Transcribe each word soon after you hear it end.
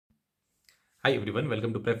Hi everyone,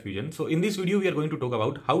 welcome to PrepFusion. So in this video, we are going to talk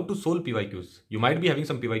about how to solve PYQs. You might be having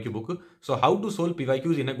some PYQ book. So how to solve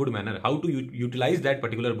PYQs in a good manner, how to utilize that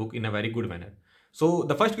particular book in a very good manner. So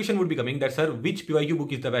the first question would be coming that, sir, which PYQ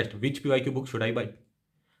book is the best? Which PYQ book should I buy?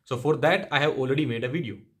 So for that, I have already made a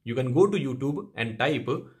video. You can go to YouTube and type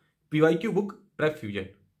PYQ book PrepFusion.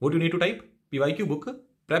 What you need to type? PYQ book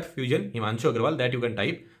PrepFusion Himanshu Agarwal, that you can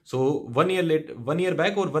type. So 1 year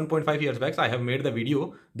back or 1.5 years back, I have made the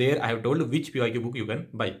video. There I have told which PYQ book you can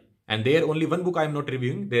buy. And there only one book I am not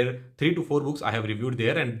reviewing. There 3 to 4 books I have reviewed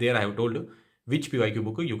there, and there I have told which PYQ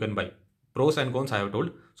book you can buy. Pros and cons I have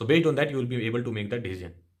told. So based on that, you will be able to make that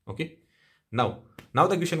decision. Okay. Now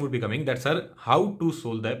the question would be coming that, sir, how to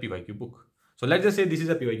solve the PYQ book? So let's just say this is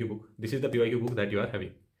a PYQ book. This is the PYQ book that you are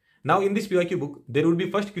having. Now in this PYQ book, there would be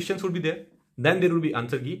first questions would be there. Then there will be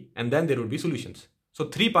answer key, and then there will be solutions. So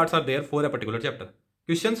 3 parts are there for a particular chapter: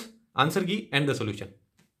 questions, answer key, and the solution.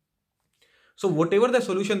 So whatever the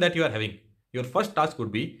solution that you are having, your first task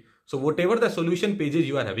would be, so whatever the solution pages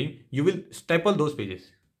you are having, you will staple those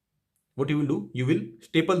pages. What you will do? You will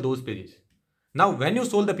staple those pages. Now when you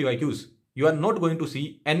solve the PYQs, you are not going to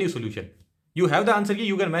see any solution. You have the answer key,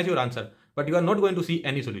 you can match your answer, but you are not going to see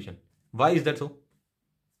any solution. Why is that so?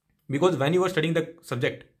 Because when you were studying the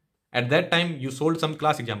subject, at that time, you solved some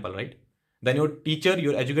class example, right? Then your teacher,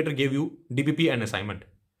 your educator gave you DPP and assignment.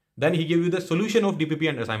 Then he gave you the solution of DPP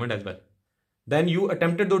and assignment as well. Then you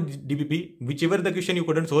attempted the DPP, whichever the question you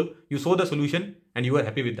couldn't solve, you saw the solution and you were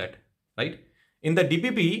happy with that, right? In the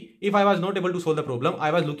DPP, if I was not able to solve the problem, I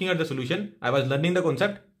was looking at the solution, I was learning the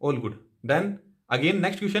concept, all good. Then again,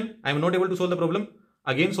 next question, I am not able to solve the problem,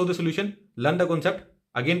 again solve the solution, learn the concept,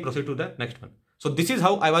 again proceed to the next one. So this is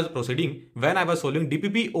how I was proceeding when I was solving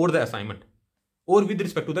DPP or the assignment, or with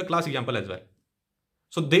respect to the class example as well.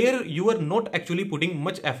 So there you are not actually putting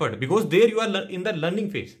much effort, because there you are in the learning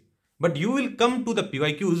phase. But you will come to the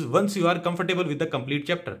PYQs once you are comfortable with the complete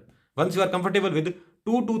chapter. Once you are comfortable with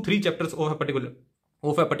 2 to 3 chapters of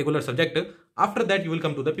a particular subject, after that you will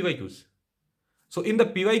come to the PYQs. So in the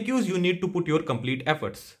PYQs, you need to put your complete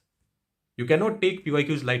efforts. You cannot take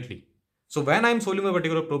PYQs lightly. So when I am solving a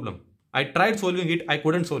particular problem, I tried solving it, I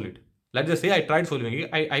couldn't solve it. Let's just say I tried solving it,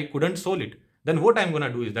 I couldn't solve it. Then what I'm going to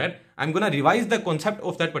do is that I'm going to revise the concept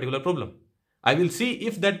of that particular problem. I will see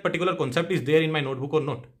if that particular concept is there in my notebook or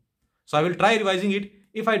not. So I will try revising it.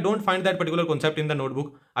 If I don't find that particular concept in the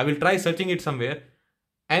notebook, I will try searching it somewhere.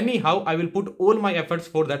 Anyhow, I will put all my efforts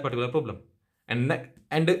for that particular problem. And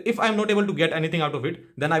if I'm not able to get anything out of it,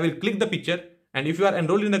 then I will click the picture. And if you are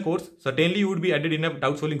enrolled in the course, certainly you would be added in a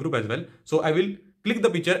doubt solving group as well. So I will click the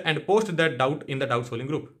picture and post that doubt in the doubt solving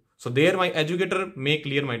group. So there my educator may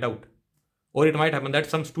clear my doubt. Or it might happen that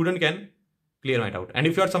some student can clear my doubt. And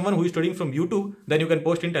if you are someone who is studying from YouTube, then you can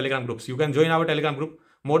post in Telegram groups. You can join our Telegram group.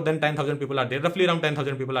 More than 10,000 people are there. Roughly around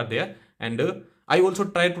 10,000 people are there. And I also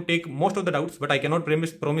try to take most of the doubts, but I cannot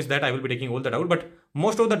promise that I will be taking all the doubt. But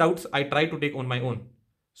most of the doubts I try to take on my own.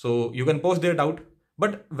 So you can post their doubt.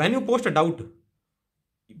 But when you post a doubt,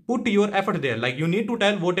 put your effort there. Like you need to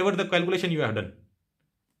tell whatever the calculation you have done.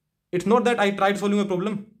 It's not that I tried solving a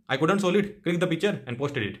problem, I couldn't solve it, click the picture and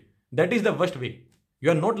posted it. That is the worst way.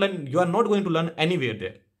 You are not going to learn anywhere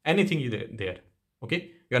there, anything there.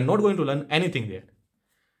 Okay, you are not going to learn anything there.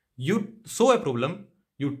 You saw a problem,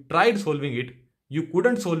 you tried solving it, you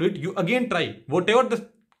couldn't solve it, you again try. Whatever the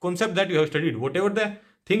concept that you have studied, whatever the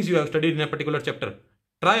things you have studied in a particular chapter,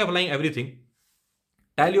 try applying everything.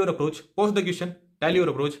 Tell your approach, post the question, tell your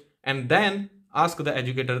approach, and then ask the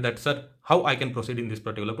educator that, sir, how I can proceed in this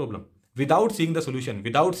particular problem, without seeing the solution,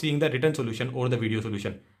 without seeing the written solution or the video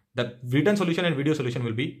solution. The written solution and video solution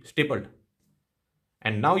will be stapled.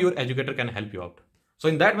 And now your educator can help you out. So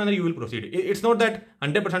in that manner, you will proceed. It's not that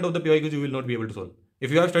 100% of the PYQs you will not be able to solve.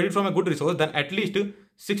 If you have studied from a good resource, then at least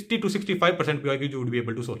 60 to 65% PYQs you would be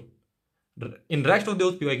able to solve. In rest of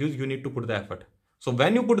those PYQs, you need to put the effort. So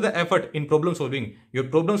when you put the effort in problem solving, your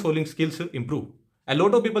problem solving skills improve. A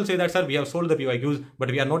lot of people say that, sir, we have solved the PYQs,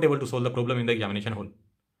 but we are not able to solve the problem in the examination hall.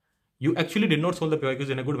 You actually did not solve the PYQs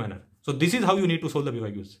in a good manner. So this is how you need to solve the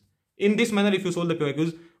PYQs. In this manner, if you solve the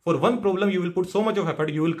PYQs, for one problem, you will put so much of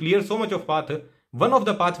effort, you will clear so much of path. One of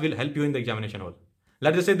the paths will help you in the examination hall.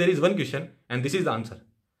 Let us say there is one question and this is the answer.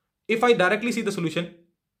 If I directly see the solution,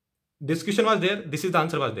 this question was there, this is the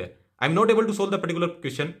answer was there. I am not able to solve the particular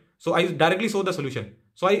question. So I directly saw the solution.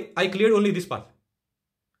 So I cleared only this path.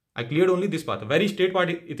 I cleared only this path. Very straight path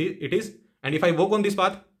it is. And if I walk on this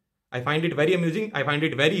path, I find it very amusing. I find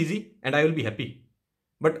it very easy and I will be happy.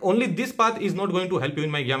 But only this path is not going to help you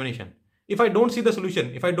in my examination. If I don't see the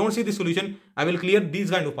solution, if I don't see the solution, I will clear these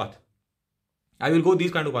kind of path. I will go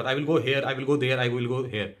these kind of path. I will go here, I will go there, I will go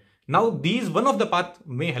here. Now these one of the path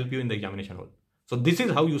may help you in the examination hall. So this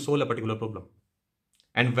is how you solve a particular problem.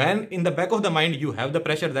 And when in the back of the mind you have the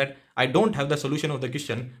pressure that I don't have the solution of the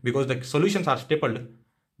question because the solutions are stapled,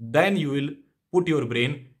 then you will put your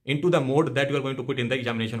brain into the mode that you are going to put in the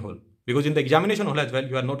examination hall. Because in the examination hall as well,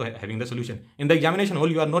 you are not having the solution. In the examination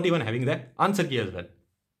hall, you are not even having the answer key as well.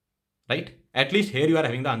 Right? At least here you are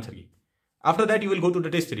having the answer key. After that, you will go to the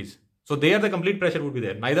test series. So there the complete pressure would be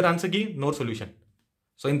there. Neither answer key nor solution.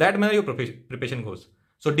 So in that manner, your preparation goes.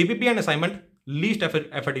 So DPP and assignment, least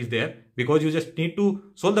effort is there because you just need to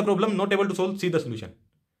solve the problem, not able to solve, see the solution.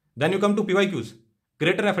 Then you come to PYQs.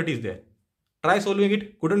 Greater effort is there. Try solving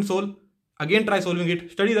it, couldn't solve. Again try solving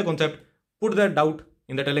it, study the concept, put that doubt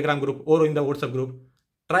in the Telegram group or in the WhatsApp group.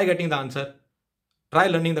 Try getting the answer, try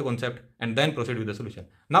learning the concept, and then proceed with the solution.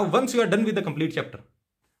 Now once you are done with the complete chapter,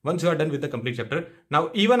 now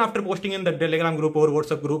even after posting in the Telegram group or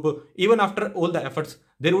WhatsApp group, even after all the efforts,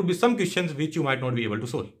 there would be some questions which you might not be able to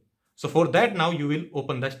solve. So for that now you will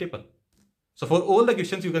open the staple. So for all the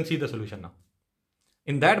questions you can see the solution now.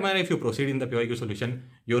 In that manner, if you proceed in the PYQ solution,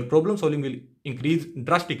 your problem solving will increase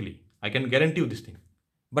drastically. I can guarantee you this thing.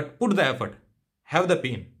 But put the effort, have the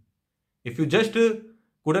pain. If you just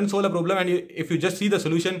couldn't solve a problem and if you just see the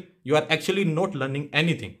solution, you are actually not learning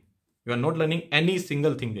anything. You are not learning any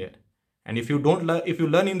single thing there. And if you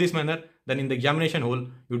learn in this manner, then in the examination hall,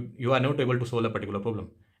 you are not able to solve a particular problem.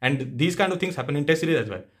 And these kind of things happen in test series as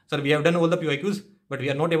well. Sir, we have done all the PYQs, but we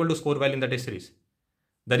are not able to score well in the test series.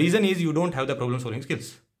 The reason is you don't have the problem solving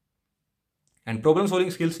skills. And problem solving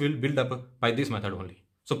skills will build up by this method only.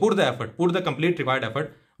 So put the effort, put the complete required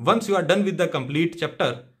effort. Once you are done with the complete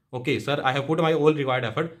chapter, okay, sir, I have put my all required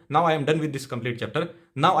effort. Now I am done with this complete chapter.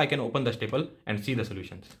 Now I can open the staple and see the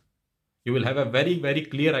solutions. You will have a very, very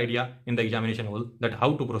clear idea in the examination hall that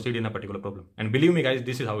how to proceed in a particular problem. And believe me guys,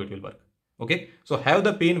 this is how it will work. Okay, so have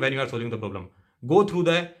the pain when you are solving the problem. Go through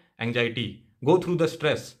the anxiety, go through the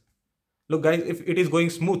stress. Look guys, if it is going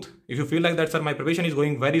smooth, if you feel like that, sir, my preparation is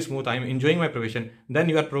going very smooth, I am enjoying my preparation, then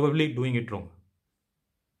you are probably doing it wrong.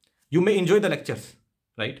 You may enjoy the lectures,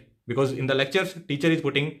 right? Because in the lectures, teacher is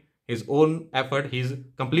putting his own effort, his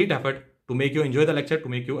complete effort to make you enjoy the lecture, to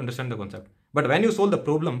make you understand the concept. But when you solve the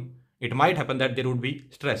problem, it might happen that there would be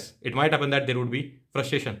stress. It might happen that there would be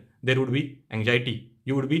frustration. There would be anxiety.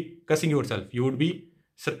 You would be cussing yourself. You would be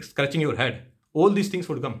scratching your head. All these things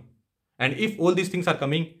would come. And if all these things are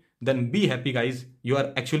coming, then be happy guys, you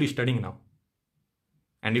are actually studying now.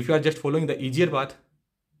 And if you are just following the easier path,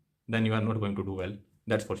 then you are not going to do well.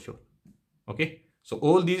 That's for sure. Okay. So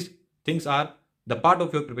all these things are the part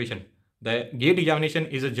of your preparation. The GATE examination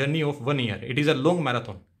is a journey of 1 year. It is a long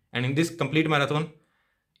marathon. And in this complete marathon,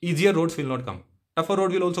 easier roads will not come. Tougher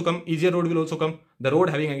road will also come. Easier road will also come. The road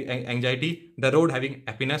having anxiety, the road having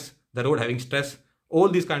happiness, the road having stress, all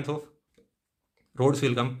these kinds of roads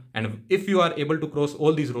will come. And if you are able to cross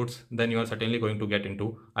all these roads, then you are certainly going to get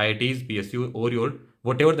into IITs, PSU, or your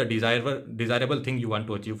whatever the desirable thing you want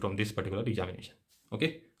to achieve from this particular examination.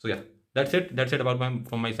 Okay. So yeah, that's it. That's it about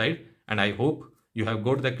from my side. And I hope you have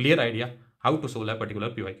got the clear idea how to solve a particular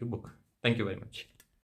PYQ book. Thank you very much.